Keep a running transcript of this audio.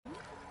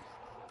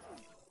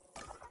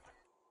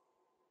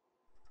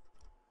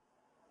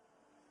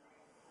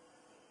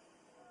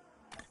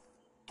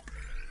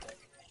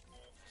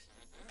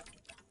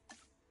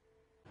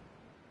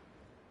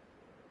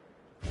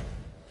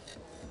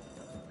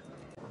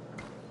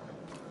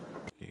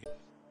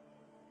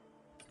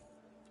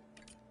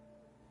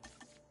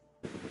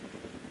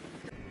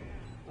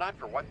Not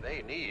for what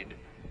they need,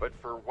 but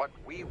for what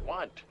we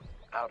want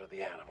out of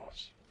the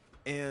animals.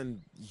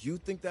 And you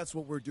think that's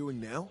what we're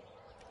doing now?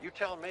 You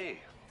tell me.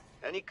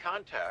 Any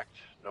contact,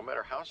 no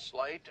matter how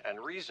slight and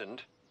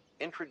reasoned,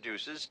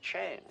 introduces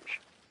change.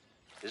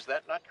 Is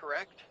that not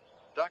correct?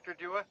 Dr.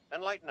 Dua,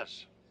 enlighten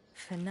us.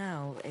 For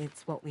now,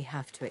 it's what we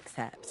have to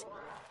accept.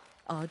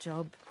 Our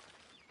job,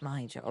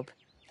 my job,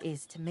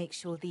 is to make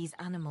sure these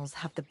animals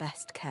have the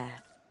best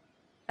care.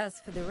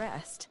 As for the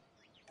rest,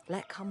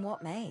 let come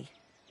what may.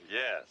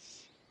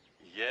 Yes.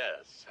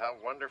 Yes. How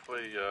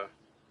wonderfully,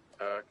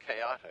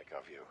 chaotic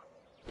of you.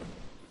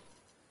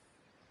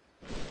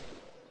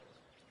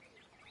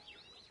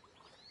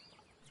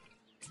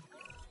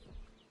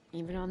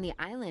 Even on the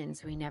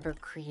islands, we never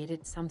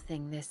created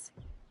something this...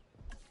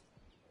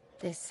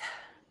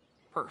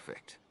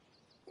 Perfect.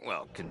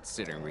 Well,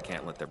 considering we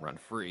can't let them run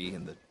free,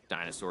 and the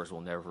dinosaurs will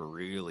never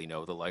really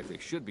know the life they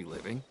should be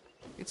living,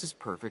 it's as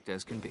perfect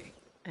as can be.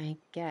 I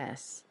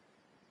guess.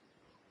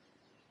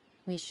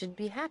 We should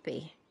be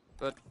happy.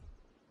 But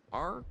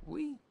are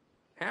we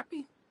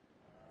happy?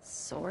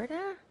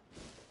 Sorta?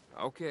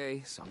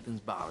 Okay,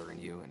 something's bothering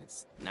you, and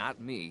it's not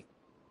me.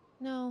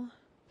 No.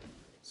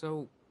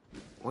 So,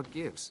 what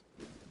gives?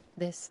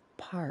 This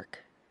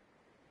park.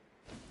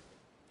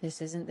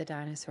 This isn't the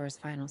dinosaurs'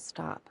 final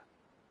stop,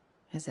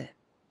 is it?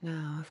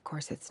 No, of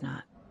course it's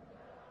not.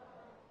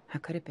 How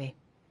could it be?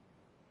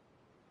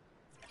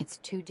 It's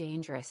too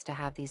dangerous to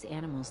have these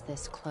animals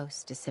this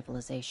close to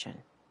civilization.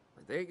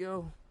 Where they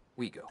go,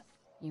 we go.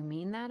 You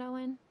mean that,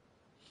 Owen?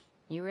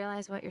 You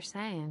realize what you're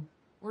saying?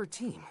 We're a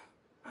team.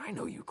 I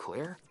know you,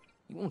 Claire.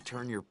 You won't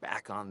turn your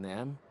back on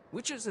them.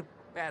 Which is a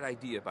bad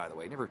idea, by the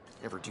way. Never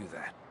do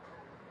that.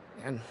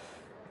 And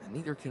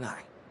neither can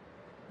I.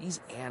 These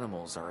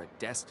animals are a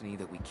destiny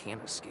that we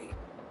can't escape.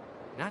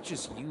 Not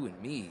just you and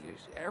me,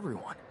 it's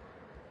everyone.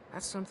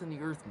 That's something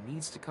the Earth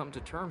needs to come to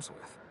terms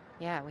with.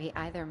 Yeah, we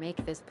either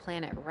make this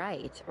planet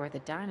right, or the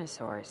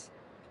dinosaurs.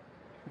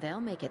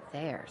 They'll make it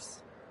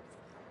theirs.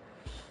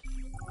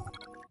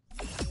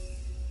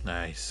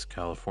 Nice.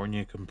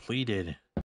 California completed.